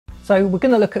So we're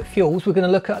going to look at fuels. We're going to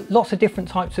look at lots of different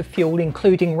types of fuel,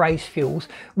 including race fuels.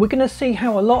 We're going to see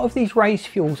how a lot of these race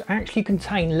fuels actually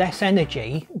contain less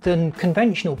energy than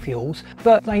conventional fuels,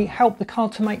 but they help the car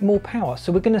to make more power.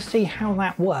 So we're going to see how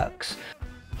that works.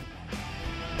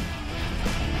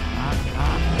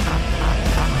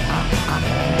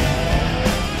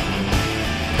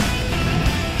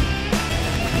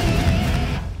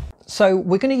 So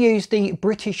we're going to use the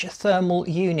British thermal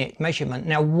unit measurement.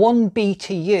 Now 1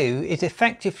 BTU is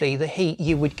effectively the heat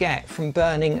you would get from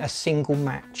burning a single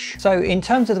match. So in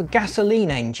terms of the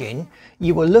gasoline engine,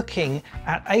 you were looking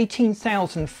at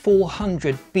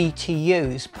 18,400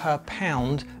 BTUs per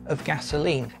pound of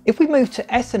gasoline. If we move to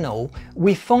ethanol,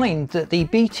 we find that the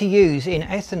BTUs in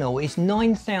ethanol is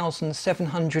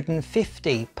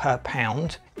 9,750 per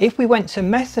pound. If we went to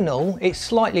methanol, it's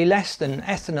slightly less than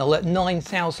ethanol at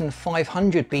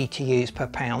 9,500 BTUs per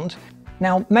pound.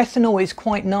 Now, methanol is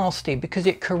quite nasty because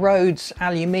it corrodes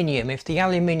aluminium if the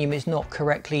aluminium is not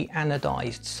correctly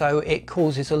anodized, so it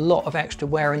causes a lot of extra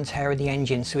wear and tear of the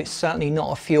engine, so it's certainly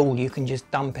not a fuel you can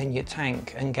just dump in your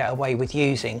tank and get away with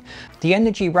using. The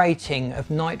energy rating of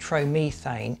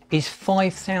nitromethane is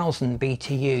 5,000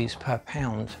 BTUs per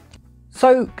pound.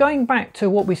 So going back to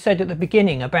what we said at the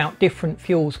beginning about different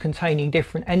fuels containing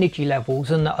different energy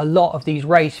levels, and that a lot of these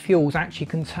race fuels actually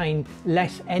contain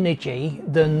less energy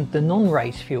than the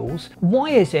non-race fuels, why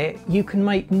is it you can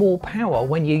make more power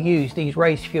when you use these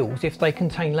race fuels if they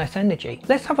contain less energy?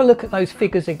 Let's have a look at those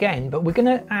figures again, but we're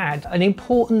going to add an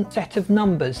important set of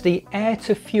numbers, the air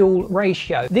to fuel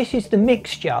ratio. This is the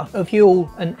mixture of fuel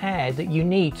and air that you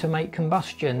need to make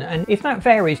combustion, and if that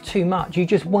varies too much, you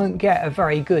just won't get a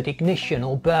very good ignition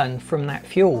or burn from that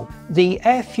fuel. The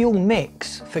air fuel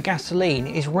mix for gasoline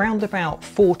is round about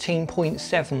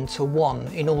 14.7 to 1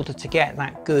 in order to get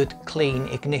that good clean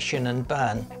ignition and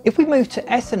burn. If we move to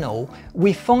ethanol,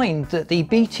 we find that the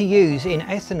BTUs in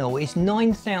ethanol is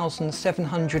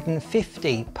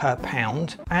 9,750 per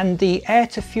pound, and the air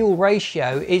to fuel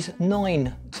ratio is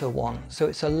 9 to 1, so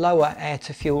it's a lower air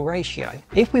to fuel ratio.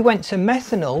 If we went to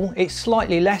methanol, it's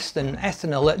slightly less than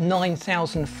ethanol at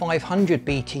 9,500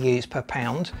 BTUs per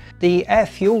pound. The air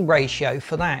fuel ratio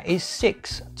for that is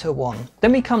 6 to 1.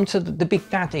 Then we come to the big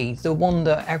daddy, the one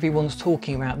that everyone's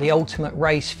talking about, the ultimate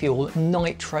race fuel,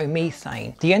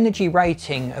 nitromethane. The energy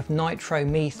rating of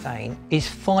nitromethane is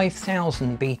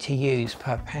 5,000 BTUs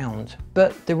per pound,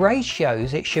 but the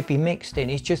ratios it should be mixed in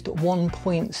is just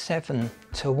 1.7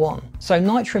 to 1. So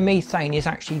nitromethane is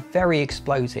actually very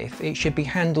explosive. It should be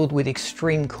handled with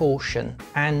extreme caution,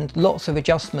 and lots of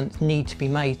adjustments need to be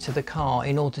made to the car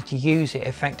in order to use it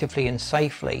effectively and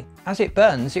safely. As it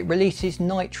burns, it releases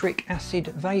nitric acid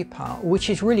vapor,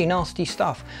 which is really nasty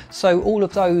stuff. So all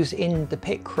of those in the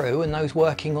pit crew and those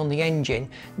working on the engine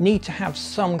need to have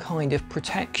some kind of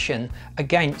protection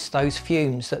against those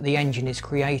fumes that the engine is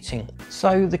creating.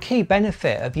 So the key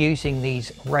benefit of using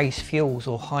these race fuels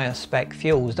or higher spec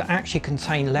fuels that actually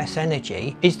contain less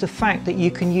energy is the fact that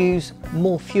you can use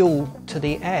more fuel to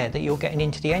the air that you're getting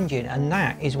into the engine, and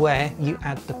that is where you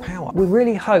add the power. We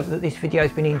really hope that this video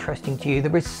has been interesting to you.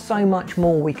 There is so much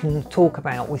more we can talk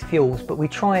about with fuels, but we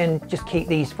try and just keep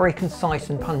these very concise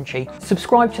and punchy.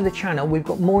 Subscribe to the channel, we've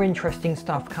got more interesting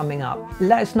stuff coming up.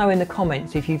 Let us know in the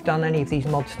comments if you've done any of these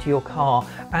mods to your car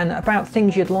and about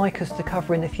things you'd like us to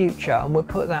cover in the future, and we'll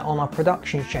put that on our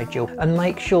production schedule and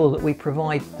make sure that we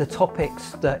provide the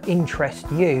topics that interest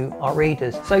you, our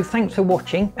readers. So thanks for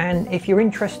watching, and if you're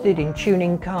interested in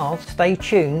tuning cars, stay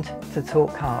tuned to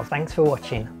Talk Cars. Thanks for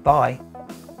watching. Bye.